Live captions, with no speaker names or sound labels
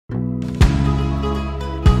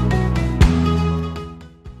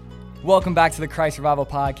Welcome back to the Christ Revival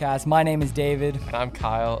Podcast. My name is David. And I'm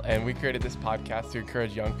Kyle, and we created this podcast to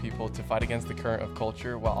encourage young people to fight against the current of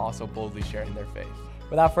culture while also boldly sharing their faith.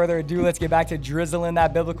 Without further ado, let's get back to drizzling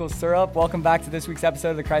that biblical syrup. Welcome back to this week's episode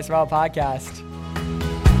of the Christ Revival Podcast.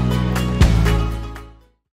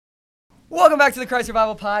 Welcome back to the Christ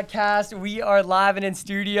Revival Podcast. We are live and in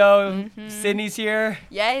studio. Sidney's here.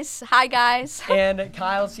 Yes. Hi, guys. And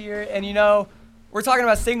Kyle's here. And you know, we're talking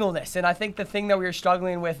about singleness. And I think the thing that we were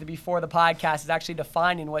struggling with before the podcast is actually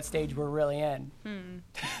defining what stage we're really in.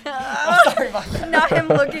 I'm sorry about that. Not him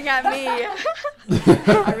looking at me.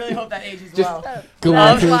 I really hope that ages well.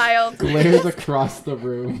 Glares across the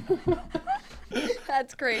room.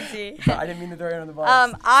 That's crazy. I didn't mean to throw you on the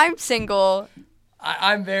bus. I'm single.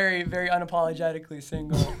 I'm very, very unapologetically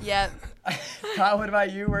single. Yep. Kyle, what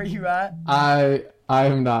about you? Where are you at? I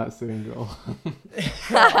am not single.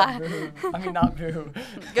 Oh, boo. I mean, not boo.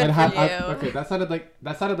 Good for you. Okay, that sounded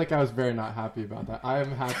like I was very not happy about that. I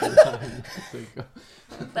am happy that I'm not single.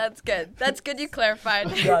 That's good. That's good you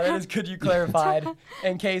clarified. Yeah, that is good you clarified.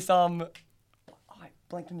 In case I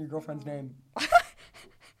blanked on your girlfriend's name.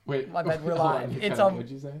 Wait, my bad. We're live. It's What'd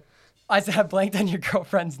you say? I said I blanked on your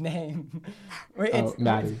girlfriend's name. Wait, it's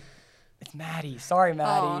Maddie. It's Maddie. Sorry,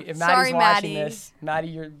 Maddie. Aw, If Maddie's sorry, watching Maddie. this, Maddie,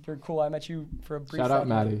 you're cool. I met you for a brief Shout out second.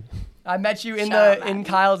 Maddie. I met you in Shout out in Maddie.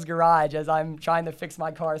 Kyle's garage as I'm trying to fix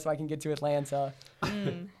my car so I can get to Atlanta.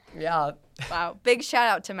 Yeah. Wow. Big shout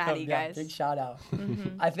out to Maddie, Yeah, guys. big shout out.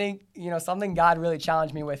 I think, something God really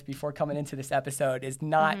challenged me with before coming into this episode is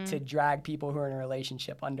not to drag people who are in a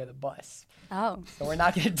relationship under the bus. Oh. So we're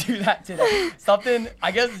not going to do that today. Something,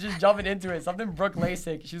 I guess just jumping into it, something Brooke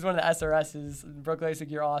Lasik, she's one of the SRSs. Brooke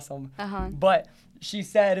Lasik, you're awesome. But she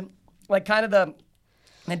said, like, kind of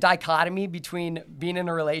the dichotomy between being in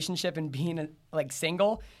a relationship and being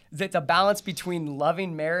single is it's a balance between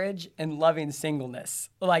loving marriage and loving singleness.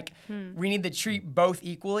 Like, we need to treat both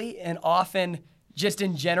equally, and often just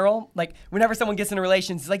in general, like whenever someone gets in a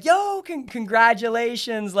relationship, it's like, yo,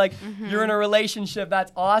 congratulations, like you're in a relationship,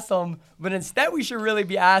 that's awesome. But instead we should really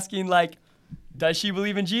be asking, like, does she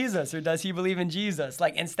believe in Jesus or does he believe in Jesus?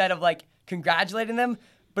 Like, instead of like congratulating them,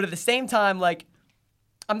 but at the same time, like,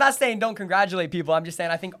 I'm not saying don't congratulate people. I'm just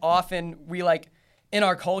saying I think often we in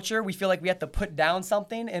our culture, we feel like we have to put down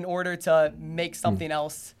something in order to make something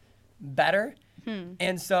else better.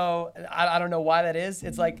 And so I don't know why that is.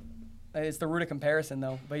 It's like, it's the root of comparison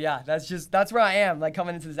though. But yeah, that's where I am, like,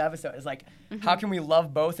 coming into this episode. It's like, how can we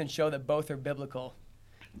love both and show that both are biblical?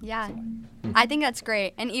 Yeah. I think that's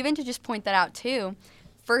great. And even to just point that out too,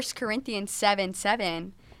 1 Corinthians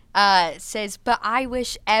 7:7 says, "But I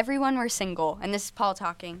wish everyone were single." And this is Paul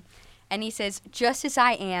talking. And he says, "Just as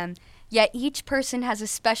I am, yet each person has a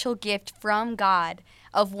special gift from God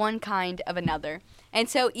of one kind of another." And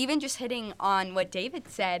so even just hitting on what David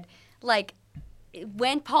said, like,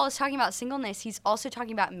 when Paul is talking about singleness, he's also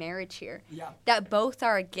talking about marriage here. Yeah. That both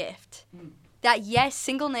are a gift. That, yes,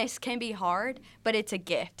 singleness can be hard, but it's a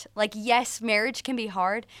gift. Like, yes, marriage can be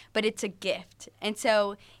hard, but it's a gift. And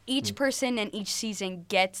so each person in each season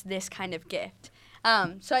gets this kind of gift.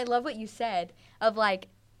 So I love what you said of, like,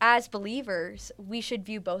 as believers, we should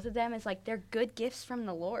view both of them as, like, they're good gifts from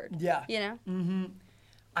the Lord. Yeah. You know?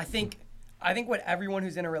 I think what everyone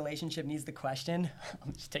who's in a relationship needs to question,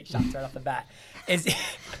 I'll just take shots right off the bat, is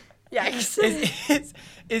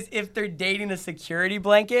if they're dating a security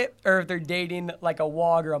blanket or if they're dating like a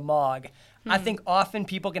wog or a mog. I think often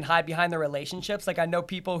people can hide behind their relationships. Like, I know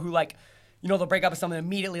people who, like, they'll break up with someone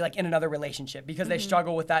immediately, like, in another relationship because they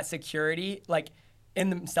struggle with that security, like, in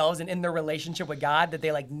themselves and in their relationship with God, that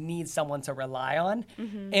they, like, need someone to rely on.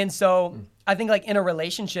 And so I think, like, in a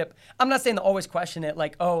relationship, I'm not saying to always question it,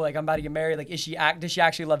 like, oh, like, I'm about to get married, like, does she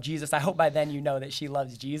actually love Jesus? I hope by then you know that she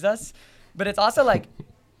loves Jesus. But it's also like,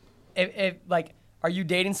 if like, are you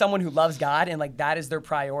dating someone who loves God and, like, that is their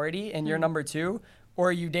priority and you're number two? Or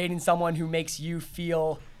are you dating someone who makes you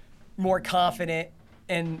feel more confident?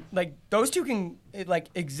 And, like, those two can, like,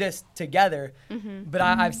 exist together. But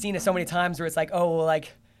I've seen it so many times where it's like, oh, well,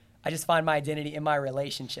 like, I just find my identity in my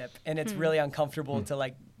relationship. And it's really uncomfortable to,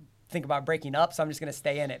 like, think about breaking up. So I'm just going to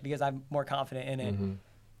stay in it because I'm more confident in it.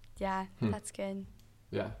 Yeah, that's good.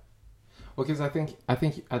 Yeah. Well, because I think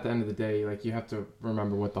at the end of the day, like, you have to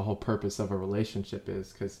remember what the whole purpose of a relationship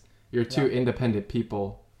is, because you're two independent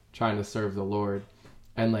people trying to serve the Lord.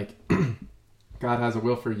 And, like, God has a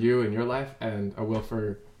will for you in your life and a will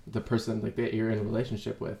for the person, like, that you're in a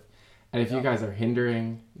relationship with. And if you guys are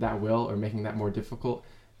hindering that will or making that more difficult,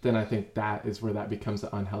 then I think that is where that becomes an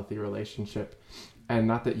unhealthy relationship. And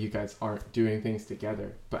not that you guys aren't doing things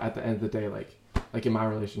together, but at the end of the day, like in my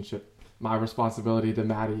relationship, my responsibility to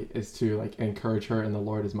Maddie is to like encourage her in the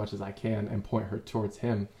Lord as much as I can and point her towards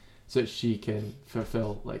him so that she can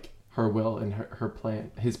fulfill like her will and her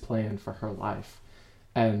plan, his plan for her life.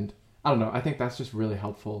 And I don't know, I think that's just really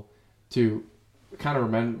helpful to kind of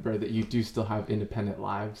remember that you do still have independent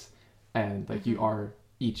lives and like you are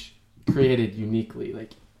each created uniquely,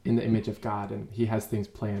 like in the image of God, and he has things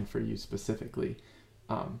planned for you specifically.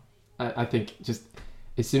 I think just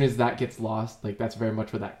as soon as that gets lost, like that's very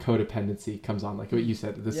much where that codependency comes on, like what you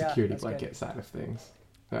said, the security blanket good. Side of things.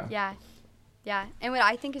 Yeah. And what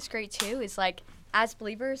I think is great too is like as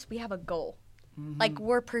believers, we have a goal. Like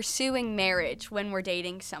we're pursuing marriage when we're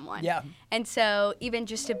dating someone. Yeah. And so even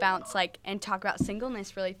just to bounce like and talk about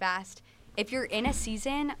singleness really fast, if you're in a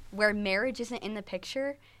season where marriage isn't in the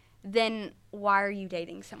picture, then why are you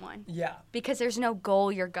dating someone? Yeah. Because there's no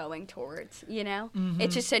goal you're going towards, you know?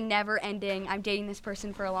 It's just a never ending, I'm dating this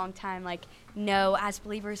person for a long time. Like, no, as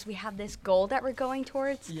believers, we have this goal that we're going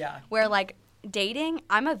towards. Yeah. Where, like, dating,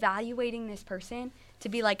 I'm evaluating this person to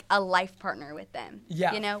be, like, a life partner with them.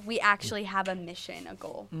 Yeah. You know? We actually have a mission, a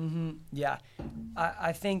goal. Yeah.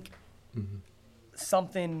 I think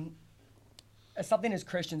something as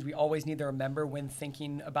Christians we always need to remember when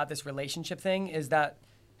thinking about this relationship thing is that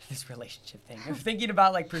if thinking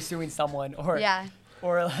about like pursuing someone or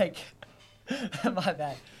like my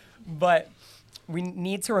bad, but we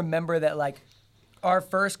need to remember that like our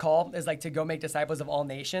first call is like to go make disciples of all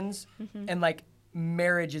nations, and like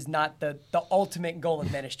marriage is not the ultimate goal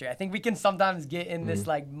of ministry. I think we can sometimes get in this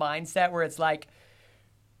like mindset where it's like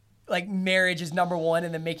marriage is number one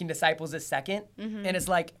and then making disciples is second, and it's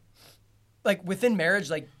like within marriage,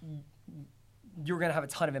 like you're going to have a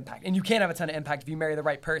ton of impact. And you can have a ton of impact if you marry the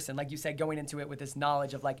right person. Like you said, going into it with this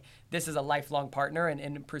knowledge of like, this is a lifelong partner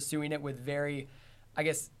and pursuing it with very, I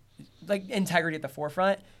guess, like integrity at the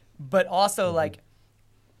forefront. But also like,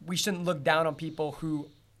 we shouldn't look down on people who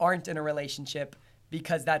aren't in a relationship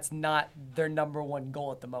because that's not their number one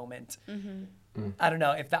goal at the moment. I don't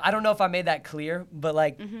know if I made that clear, but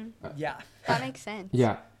like, yeah. That makes sense.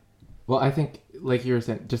 Yeah. Well, I think, like you were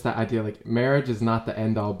saying, just that idea, like, marriage is not the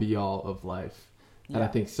end-all, be-all of life. Yeah. And I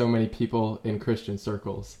think so many people in Christian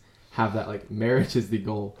circles have that, like, marriage is the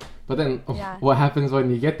goal. But then what happens when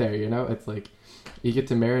you get there, you know? It's like, you get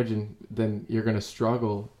to marriage and then you're going to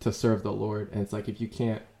struggle to serve the Lord. And it's like, if you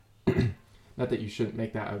can't, not that you shouldn't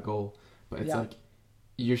make that a goal, but it's like,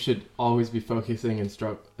 you should always be focusing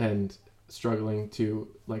and struggling to,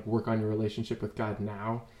 like, work on your relationship with God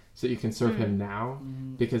now, so you can serve him now,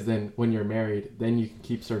 because then when you're married, then you can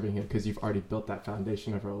keep serving him because you've already built that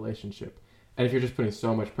foundation of a relationship. And if you're just putting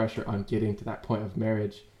so much pressure on getting to that point of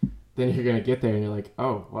marriage, then you're going to get there and you're like,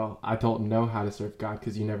 oh, well, I don't know how to serve God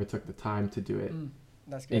because you never took the time to do it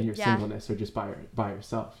That's good. In your singleness or just by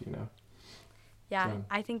yourself, you know? Yeah,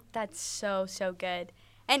 I think that's so, so good.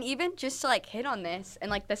 And even just to like hit on this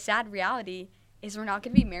and like the sad reality is we're not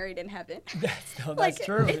going to be married in heaven. That's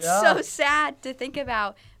true. It's so sad to think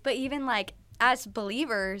about. But even like as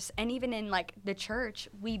believers and even in like the church,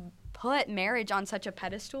 we put marriage on such a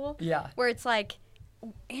pedestal where it's like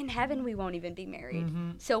in heaven we won't even be married.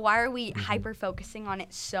 So why are we hyper focusing on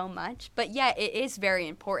it so much? But yeah, it is very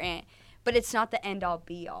important, but it's not the end all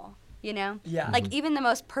be all, you know? Yeah. Like even the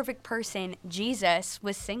most perfect person, Jesus,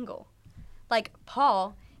 was single. Like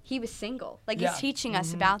Paul, he was single. Like he's teaching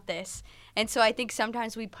us about this. And so I think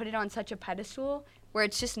sometimes we put it on such a pedestal where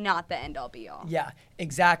it's just not the end all be all. Yeah,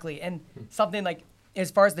 exactly. And something like, as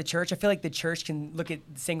far as the church, I feel like the church can look at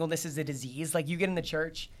singleness as a disease. Like you get in the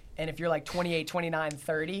church and if you're like 28, 29,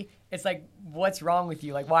 30, it's like, what's wrong with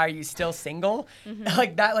you? Like, why are you still single?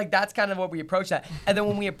 Like that's kind of what we approach that. And then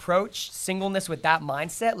when we approach singleness with that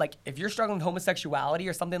mindset, like if you're struggling with homosexuality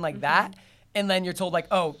or something like that, and then you're told like,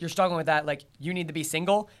 oh, you're struggling with that, like you need to be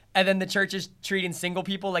single. And then the church is treating single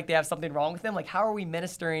people like they have something wrong with them. Like how are we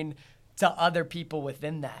ministering to other people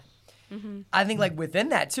within that? I think like within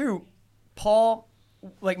that too, Paul,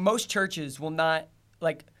 like most churches will not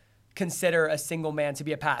like consider a single man to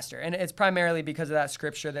be a pastor. And it's primarily because of that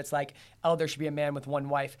scripture that's like, elder should be a man with one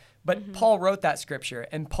wife. But Paul wrote that scripture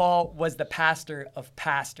and Paul was the pastor of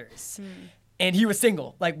pastors. And he was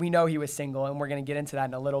single. Like, we know he was single, and we're going to get into that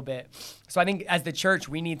in a little bit. So I think as the church,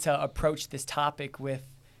 we need to approach this topic with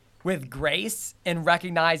grace and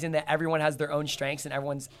recognizing that everyone has their own strengths and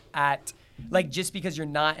everyone's at, like, just because you're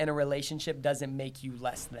not in a relationship doesn't make you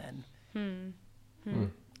less than.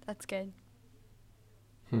 That's good.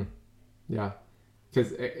 Yeah.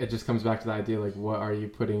 Because it just comes back to the idea, like, what are you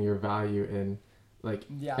putting your value in? Like,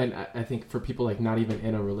 and I think for people, like, not even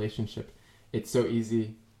in a relationship, it's so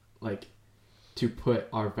easy, like, to put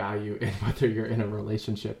our value in whether you're in a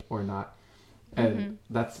relationship or not. And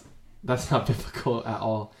that's that's not biblical at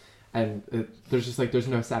all. And there's just like, there's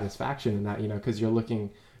no satisfaction in that, you know, because you're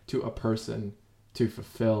looking to a person to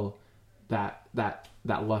fulfill that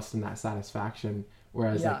lust and that satisfaction.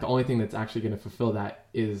 Whereas like the only thing that's actually going to fulfill that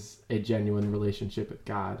is a genuine relationship with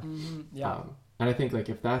God. And I think like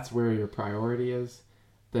if that's where your priority is,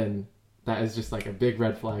 then that is just like a big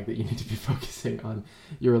red flag that you need to be focusing on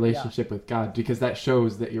your relationship with God, because that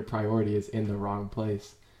shows that your priority is in the wrong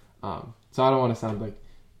place. So I don't want to sound like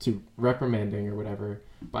too reprimanding or whatever,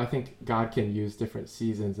 but I think God can use different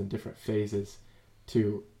seasons and different phases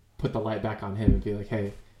to put the light back on him and be like,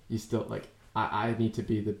 hey, you still like, I need to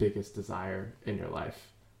be the biggest desire in your life.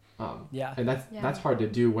 And that's hard to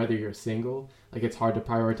do whether you're single. Like it's hard to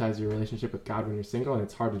prioritize your relationship with God when you're single, and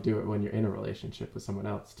it's hard to do it when you're in a relationship with someone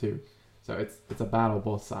else too. So it's a battle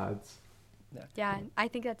both sides. Yeah, I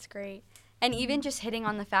think that's great. And even just hitting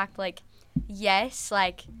on the fact, like, yes,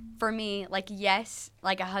 like for me, like, yes,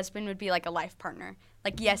 like a husband would be like a life partner.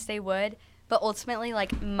 Like, yes, they would. But ultimately,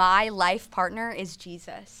 like, my life partner is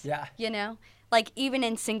Jesus. Yeah. You know? Like, even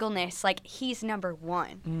in singleness, like, he's number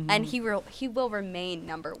one. And he will remain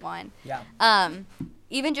number one. Yeah.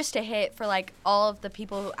 Even just to hit for, like, all of the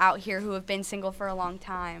people out here who have been single for a long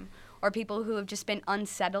time, or people who have just been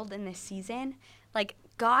unsettled in this season, like,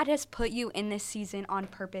 God has put you in this season on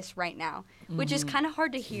purpose right now, which is kind of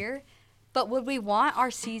hard to hear. But would we want our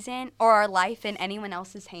season or our life in anyone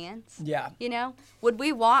else's hands? Yeah. You know? Would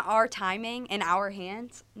we want our timing in our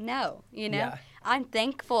hands? No. You know? Yeah. I'm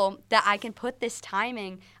thankful that I can put this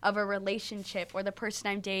timing of a relationship or the person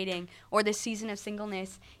I'm dating or the season of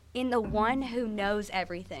singleness in the one who knows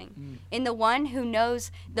everything. In the one who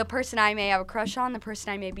knows the person I may have a crush on, the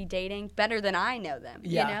person I may be dating, better than I know them.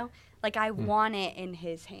 Yeah. You know? Like, I want it in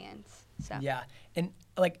his hands. So. Yeah. And,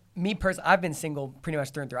 like, me personally, I've been single pretty much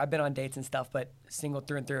through and through. I've been on dates and stuff, but single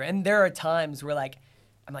through and through. And there are times where, like,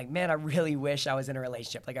 I'm like, man, I really wish I was in a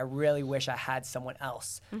relationship. Like, I really wish I had someone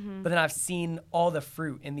else. But then I've seen all the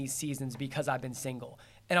fruit in these seasons because I've been single.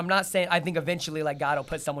 And I'm not saying, I think eventually, like, God will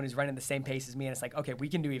put someone who's running the same pace as me, and it's like, okay, we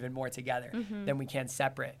can do even more together than we can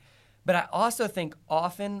separate. But I also think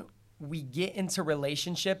often we get into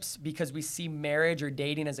relationships because we see marriage or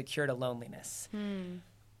dating as a cure to loneliness.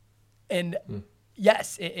 And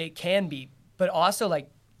yes, it can be. But also, like,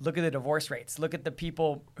 look at the divorce rates. Look at the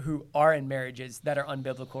people who are in marriages that are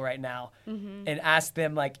unbiblical right now and ask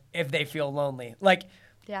them, like, if they feel lonely. Like,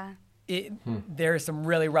 there are some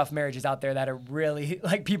really rough marriages out there that are really,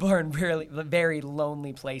 like, people are in really very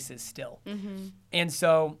lonely places still. And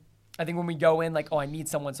so I think when we go in, like, oh, I need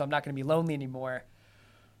someone, so I'm not going to be lonely anymore,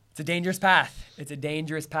 it's a dangerous path. It's a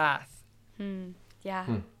dangerous path. Yeah.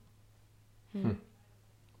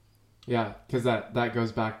 Yeah, because that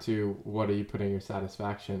goes back to what are you putting your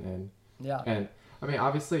satisfaction in? Yeah. And I mean,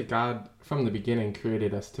 obviously, God from the beginning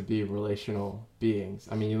created us to be relational beings.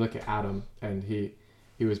 I mean, you look at Adam, and he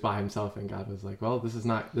was by himself, and God was like, well, this is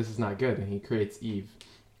not good, and he creates Eve.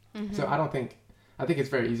 So I think it's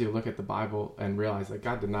very easy to look at the Bible and realize that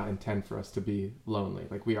God did not intend for us to be lonely.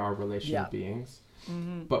 Like, we are relational beings.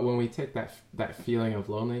 But when we take that feeling of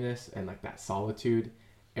loneliness and, like, that solitude,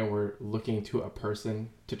 and we're looking to a person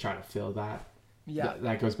to try to fill that,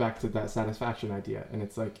 that goes back to that satisfaction idea. And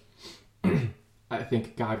it's like, I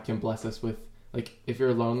think God can bless us with, like, if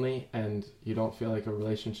you're lonely and you don't feel like a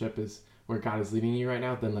relationship is where God is leading you right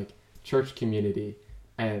now, then, like, church community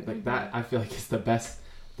and, like, that, I feel like is the best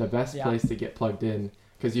place to get plugged in,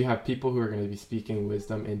 because you have people who are going to be speaking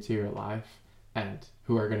wisdom into your life and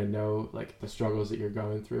who are going to know, like, the struggles that you're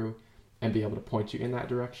going through and be able to point you in that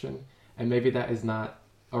direction. And maybe that is not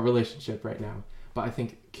a relationship right now, but I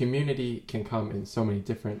think community can come in so many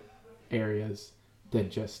different areas than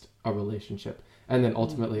just a relationship. And then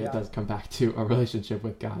ultimately it does come back to a relationship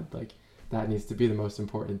with God. Like, that needs to be the most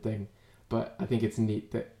important thing. But I think it's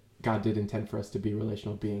neat that God did intend for us to be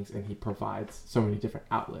relational beings, and he provides so many different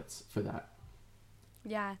outlets for that.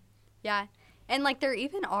 Yeah. And, like, there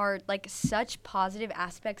even are, like, such positive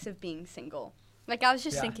aspects of being single. Like, I was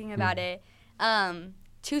just thinking about it.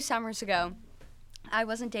 2 summers ago, I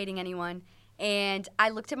wasn't dating anyone, and I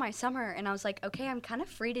looked at my summer, and I was like, okay, I'm kind of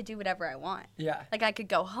free to do whatever I want. Yeah. Like, I could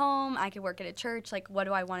go home, I could work at a church, like, what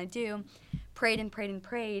do I want to do? Prayed,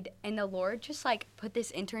 and the Lord just, like, put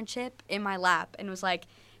this internship in my lap and was like,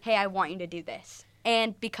 hey, I want you to do this.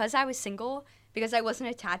 And because I was single, because I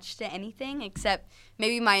wasn't attached to anything except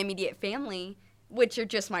maybe my immediate family, which are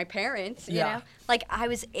just my parents, you know? Like, I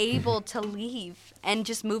was able to leave and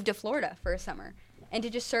just move to Florida for a summer and to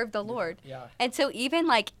just serve the Lord. Yeah. And so even,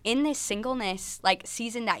 like, in this singleness, like,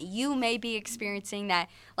 season that you may be experiencing, that,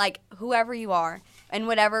 like, whoever you are and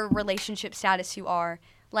whatever relationship status you are,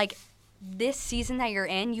 like, this season that you're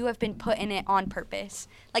in, you have been put in it on purpose.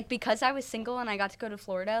 Like, because I was single and I got to go to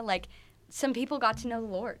Florida, like, some people got to know the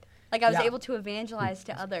Lord. Like, I was able to evangelize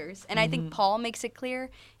to others. And I think Paul makes it clear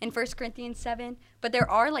in 1 Corinthians 7. But there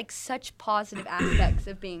are, like, such positive aspects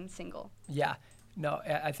of being single. Yeah. No,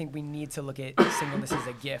 I think we need to look at singleness as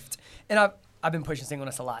a gift. And I've been pushing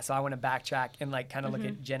singleness a lot, so I want to backtrack and, like, kind of look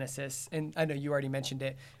at Genesis. And I know you already mentioned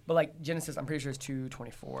it, but, like, Genesis, I'm pretty sure it's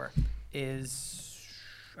 2:24 is...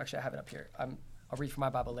 Actually, I have it up here. I'll read from my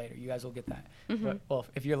Bible later. You guys will get that. But, well,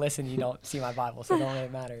 if you're listening, you don't see my Bible, so it don't really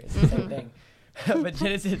matter. It's the same thing. But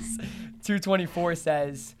Genesis 2:24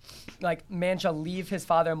 says, like, man shall leave his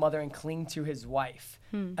father and mother and cling to his wife.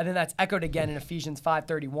 And then that's echoed again in Ephesians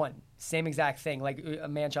 5:31. Same exact thing. Like, a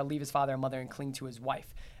man shall leave his father and mother and cling to his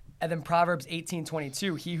wife. And then Proverbs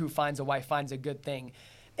 18:22, he who finds a wife finds a good thing.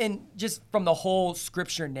 And just from the whole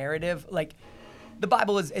scripture narrative, like, the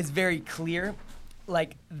Bible is very clear,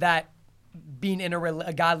 like, that being in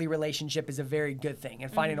a godly relationship is a very good thing,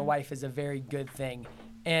 and finding a wife is a very good thing.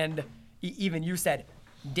 And even you said,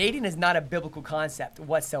 dating is not a biblical concept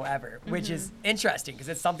whatsoever, which is interesting because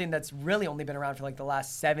it's something that's really only been around for, like, the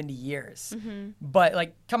last 70 years. But,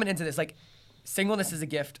 like, coming into this, like, singleness is a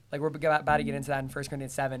gift. Like, we're about to get into that in 1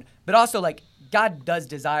 Corinthians 7. But also, like, God does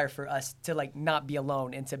desire for us to, like, not be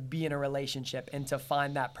alone and to be in a relationship and to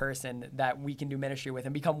find that person that we can do ministry with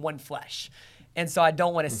and become one flesh. And so I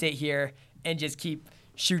don't want to sit here and just keep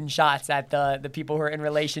shooting shots at the people who are in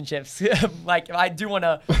relationships. Like, I do want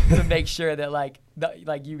to make sure that, like,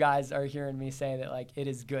 you guys are hearing me say that, like, it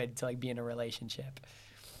is good to, like, be in a relationship.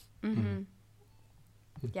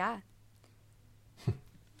 Yeah.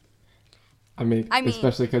 I mean,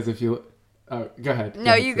 especially because if you... go ahead.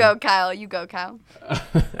 No, you go, Kyle. You go, Kyle.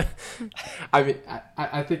 I mean,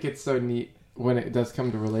 I think it's so neat when it does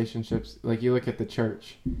come to relationships. Like, you look at the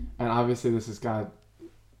church, and obviously this is God,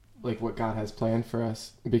 like, what God has planned for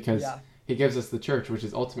us, because he gives us the church, which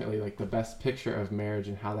is ultimately, like, the best picture of marriage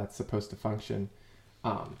and how that's supposed to function.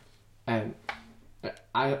 And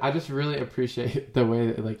I just really appreciate the way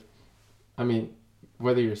that, like, I mean,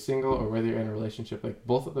 whether you're single or whether you're in a relationship, like,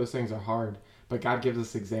 both of those things are hard, but God gives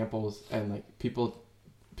us examples and, like, people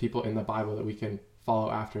in the Bible that we can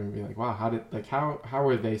follow after and be like, wow, how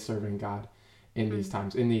were they serving God in these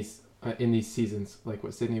times, in these seasons, like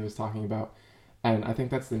what Sidney was talking about. And I think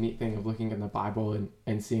that's the neat thing of looking in the Bible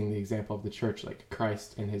and seeing the example of the church, like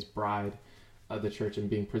Christ and his bride of the church, and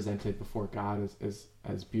being presented before God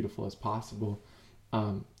as beautiful as possible.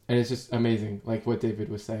 And it's just amazing, like what David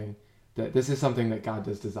was saying, that this is something that God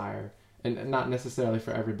does desire, and not necessarily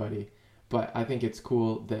for everybody, but I think it's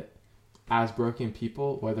cool that as broken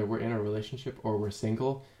people, whether we're in a relationship or we're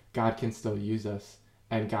single, God can still use us,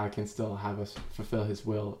 and God can still have us fulfill his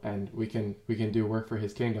will, and we can do work for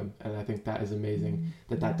his kingdom. And I think that is amazing,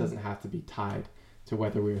 that doesn't have to be tied to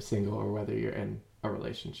whether we are single or whether you're in a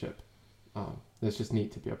relationship. It's just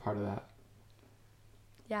neat to be a part of that.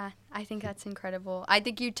 Yeah, I think that's incredible. I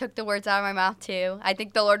think you took the words out of my mouth too. I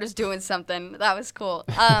think the Lord was doing something. That was cool.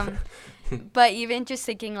 But even just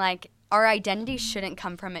thinking, like, our identity shouldn't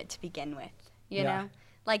come from it to begin with, you know?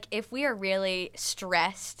 Like, if we are really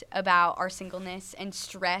stressed about our singleness and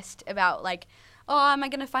stressed about, like, oh, am I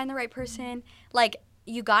going to find the right person? Like,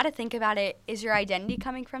 you got to think about it. Is your identity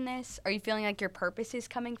coming from this? Are you feeling like your purpose is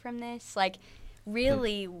coming from this? Like,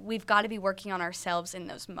 really, we've got to be working on ourselves in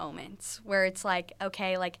those moments where it's like,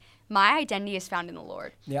 okay, like, my identity is found in the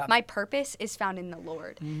Lord. Yeah. My purpose is found in the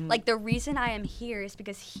Lord. Mm-hmm. Like, the reason I am here is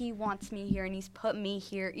because he wants me here and he's put me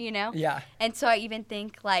here, you know? Yeah. And so I even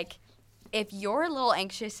think, like, if you're a little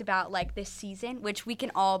anxious about, like, this season, which we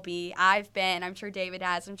can all be, I've been, I'm sure David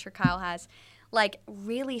has, I'm sure Kyle has, like,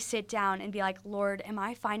 really sit down and be like, Lord, am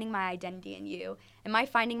I finding my identity in you? Am I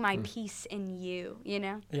finding my peace in you, you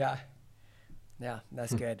know? Yeah. Yeah,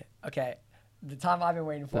 that's good. Okay. The time I've been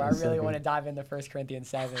waiting for, I really want to dive into 1 Corinthians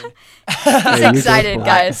 7. He's excited,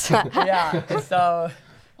 guys. Yeah, so...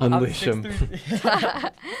 Unleash him.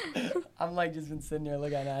 I'm like just been sitting here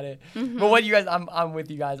looking at it. Mm-hmm. But what you guys, I'm with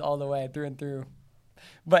you guys all the way through and through.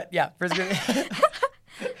 But yeah, 1 Corinthians.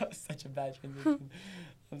 That was such a bad transition.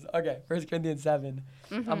 Okay, 1 Corinthians 7.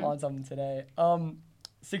 Mm-hmm. I'm on something today.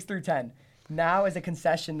 6-10. Now as a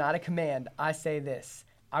concession, not a command, I say this.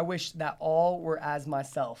 I wish that all were as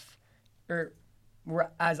myself, or were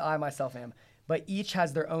as I myself am. But each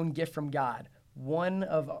has their own gift from God. One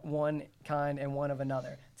of one kind and one of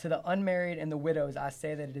another. To the unmarried and the widows, I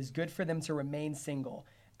say that it is good for them to remain single,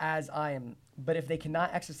 as I am. But if they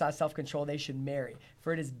cannot exercise self-control, they should marry,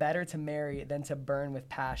 for it is better to marry than to burn with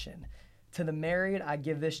passion. To the married, I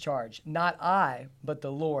give this charge, not I, but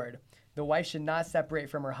the Lord. The wife should not separate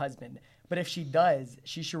from her husband, But if she does,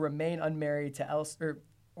 she should remain unmarried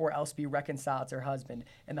or else be reconciled to her husband,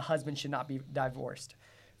 and the husband should not be divorced.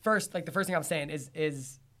 First, the first thing I'm saying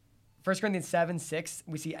is 1 Corinthians 7:6,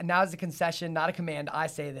 we see, now is a concession, not a command, I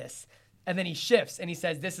say this. And then he shifts and he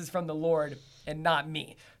says, this is from the Lord and not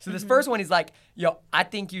me. So this first one, he's like, yo, I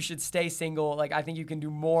think you should stay single. Like, I think you can do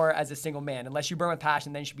more as a single man. Unless you burn with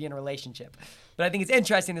passion, then you should be in a relationship. But I think it's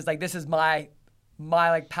interesting, is like, this is my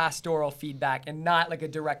like pastoral feedback and not like a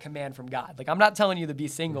direct command from God. Like, I'm not telling you to be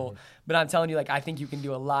single, but I'm telling you, like, I think you can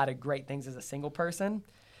do a lot of great things as a single person.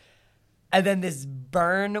 And then this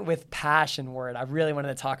burn with passion word, I really wanted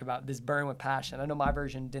to talk about this burn with passion. I know my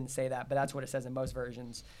version didn't say that, but that's what it says in most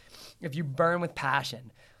versions. If you burn with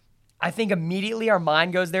passion, I think immediately our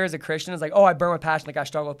mind goes there as a Christian. It's like, oh, I burn with passion. Like, I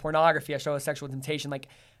struggle with pornography. I struggle with sexual temptation. Like,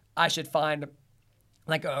 I should find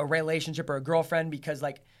like a relationship or a girlfriend because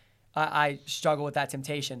like I struggle with that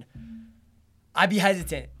temptation. I'd be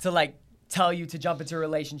hesitant to like tell you to jump into a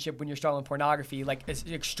relationship when you're struggling with pornography, like it's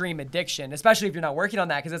extreme addiction, especially if you're not working on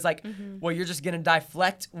that, because it's like, well, you're just gonna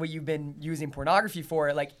deflect what you've been using pornography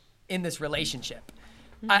for, like in this relationship.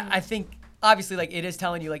 I think obviously like it is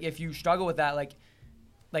telling you like if you struggle with that, like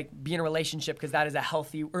be in a relationship, because that is a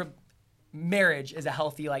healthy, or marriage is a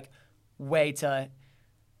healthy like way to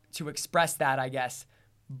express that, I guess.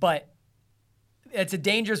 But it's a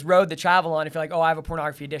dangerous road to travel on if you're like, oh, I have a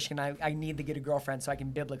pornography addiction. I need to get a girlfriend so I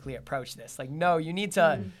can biblically approach this. Like, no, you need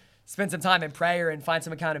to spend some time in prayer and find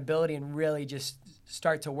some accountability and really just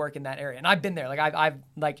start to work in that area. And I've been there. Like, I've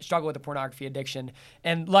like struggled with the pornography addiction.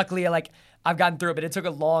 And luckily, like, I've gotten through it, but it took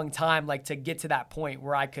a long time, like, to get to that point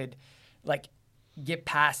where I could, like, get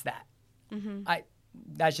past that.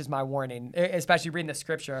 That's just my warning. Especially reading the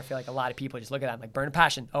scripture, I feel like a lot of people just look at that and like, burn a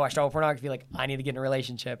passion. Oh, I struggle with pornography. Like, I need to get in a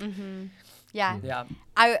relationship. Yeah.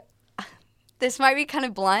 This might be kind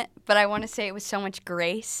of blunt, but I want to say it with so much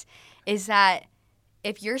grace, is that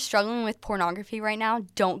if you're struggling with pornography right now,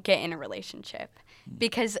 don't get in a relationship,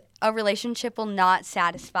 because a relationship will not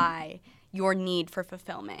satisfy your need for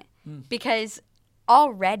fulfillment. Because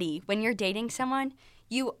already when you're dating someone,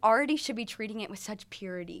 you already should be treating it with such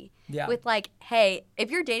purity. With like, hey,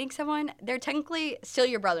 if you're dating someone, they're technically still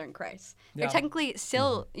your brother in Christ. They're technically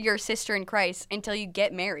still your sister in Christ until you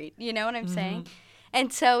get married. You know what I'm saying?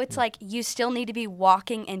 And so it's like you still need to be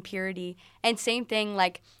walking in purity. And same thing,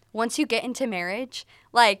 like once you get into marriage,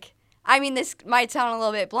 like, I mean, this might sound a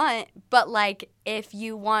little bit blunt, but like if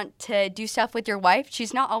you want to do stuff with your wife,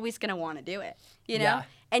 she's not always going to want to do it, you know?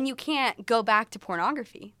 And you can't go back to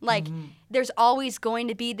pornography. Like, there's always going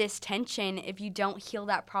to be this tension if you don't heal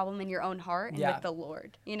that problem in your own heart and with the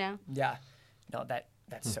Lord, you know? No,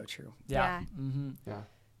 that's so true. Yeah,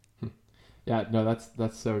 no,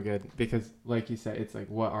 that's so good, because like you said, it's like,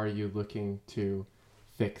 what are you looking to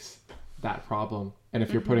fix that problem? And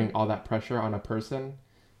if you're putting all that pressure on a person,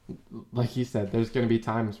 like you said, there's going to be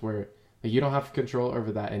times where like, you don't have control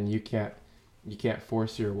over that, and you can't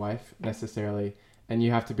force your wife necessarily. And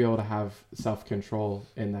you have to be able to have self-control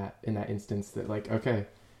in that instance, that like, okay,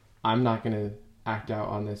 I'm not going to act out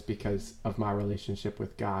on this because of my relationship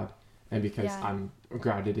with God and because I'm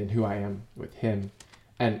grounded in who I am with him.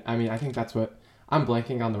 And I mean, I think that's what I'm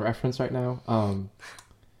blanking on the reference right now.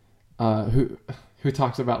 Who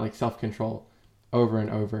talks about like self-control over and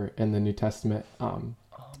over in the New Testament.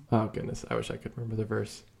 Oh goodness, I wish I could remember the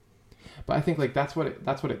verse. But I think like that's what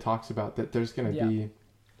it talks about, that there's going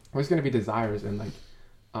to be desires and like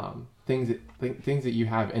things that you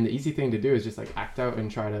have, and the easy thing to do is just like act out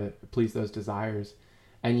and try to please those desires,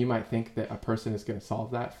 and you might think that a person is going to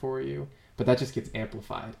solve that for you, but that just gets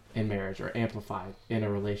amplified in marriage or amplified in a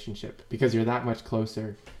relationship, because you're that much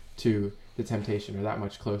closer to the temptation or that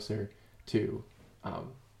much closer to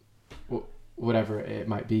whatever it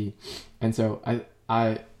might be. And so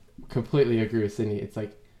I completely agree with Sidney. It's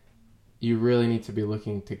like you really need to be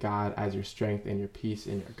looking to God as your strength and your peace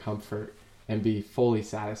and your comfort, and be fully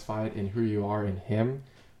satisfied in who you are in him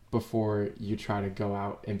before you try to go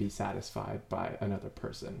out and be satisfied by another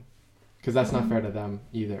person, because that's not fair to them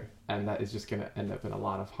either, and that is just going to end up in a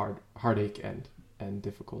lot of heartache and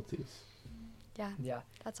difficulties.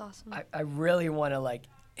 That's awesome. I really want to like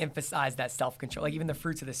emphasize that self-control, like even the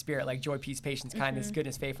fruits of the Spirit, like joy, peace, patience, kindness,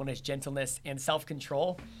 goodness, faithfulness, gentleness, and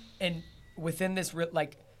self-control. And within this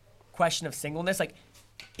like question of singleness, like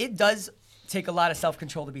it does take a lot of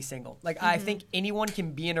self-control to be single. Like I think anyone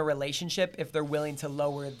can be in a relationship if they're willing to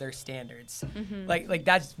lower their standards. Like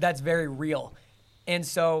that's very real. And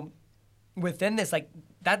so within this, like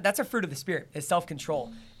that's a fruit of the Spirit, is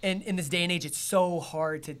self-control. And in this day and age, it's so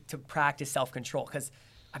hard to practice self-control, because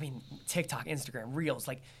I mean, TikTok, Instagram, Reels,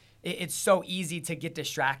 like it's so easy to get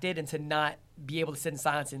distracted and to not be able to sit in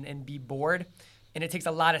silence and be bored. And it takes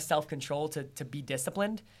a lot of self-control to be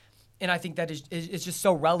disciplined. And I think that is just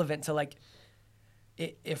so relevant to like,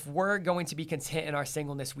 if we're going to be content in our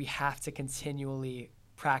singleness, we have to continually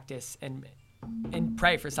practice and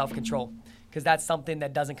pray for self-control, because that's something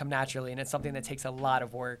that doesn't come naturally, and it's something that takes a lot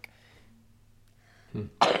of work.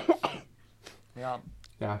 Yeah.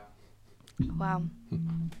 Wow.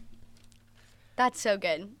 That's so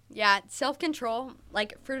good. Yeah, self-control,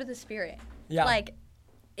 like fruit of the Spirit. Yeah. Like,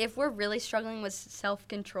 if we're really struggling with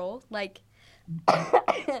self-control, like,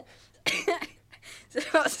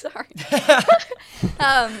 so sorry.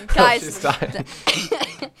 Guys,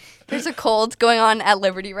 there's a cold going on at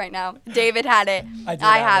Liberty right now. David had it.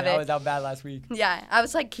 I have it. I was out bad last week. Yeah, I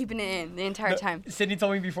was like keeping it in the entire time. Sydney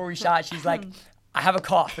told me before we shot, she's like, I have a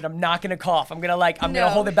cough, but I'm not gonna cough. I'm gonna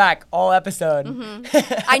hold it back all episode.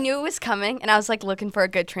 I knew it was coming, and I was like looking for a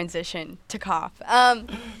good transition to cough.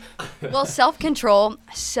 Well, self-control,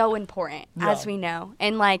 so important, as we know.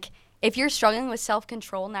 And like, if you're struggling with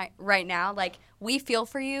self-control right now, like, we feel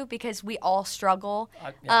for you, because we all struggle.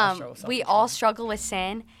 We all struggle with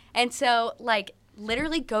sin. And so, like,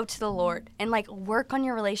 literally go to the Lord and, like, work on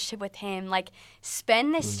your relationship with him. Like,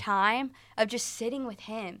 spend this time of just sitting with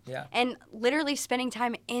him. Yeah. And literally spending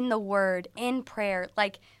time in the Word, in prayer.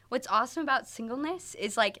 Like, what's awesome about singleness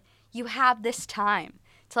is, like, you have this time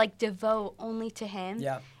to, like, devote only to him.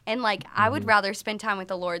 Yeah. And, like, I would rather spend time with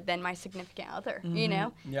the Lord than my significant other, you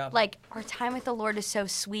know? Yeah. Like, our time with the Lord is so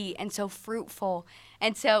sweet and so fruitful.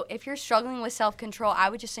 And so if you're struggling with self-control, I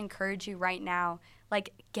would just encourage you right now, like,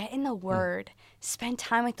 get in the Word. Spend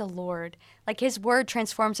time with the Lord. Like, his Word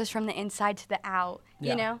transforms us from the inside to the out,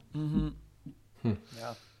 you know?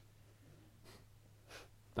 Yeah.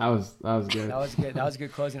 That was good. That was good. That was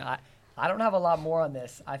good closing. I don't have a lot more on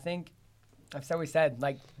this. I think I've said what we said.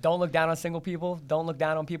 Like, don't look down on single people. Don't look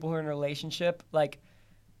down on people who are in a relationship. Like,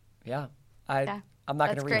 I'm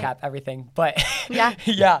not going to recap everything, but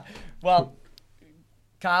yeah. Well,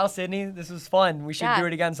 Kyle, Sidney, this was fun. We should do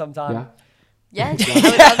it again sometime. Yeah, I would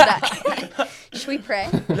love that. Should we pray?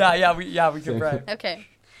 We can pray. Okay.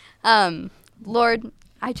 Lord,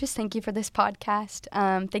 I just thank you for this podcast.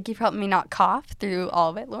 Thank you for helping me not cough through all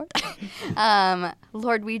of it, Lord.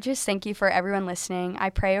 Lord, we just thank you for everyone listening. I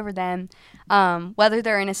pray over them, whether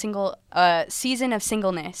they're in a single season of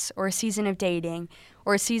singleness or a season of dating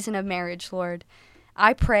or a season of marriage, Lord.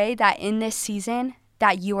 I pray that in this season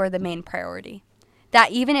that you are the main priority.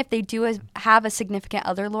 That even if they do have a significant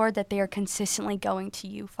other, Lord, that they are consistently going to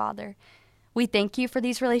you, Father. We thank you for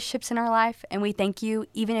these relationships in our life, and we thank you,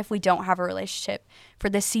 even if we don't have a relationship, for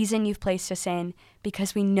the season you've placed us in,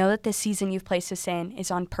 because we know that the season you've placed us in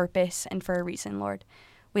is on purpose and for a reason, Lord.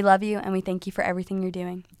 We love you, and we thank you for everything you're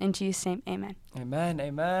doing. In Jesus' name, amen.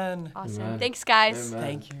 Amen. Awesome. Amen. Thanks, guys.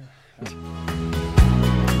 Amen. Thank you.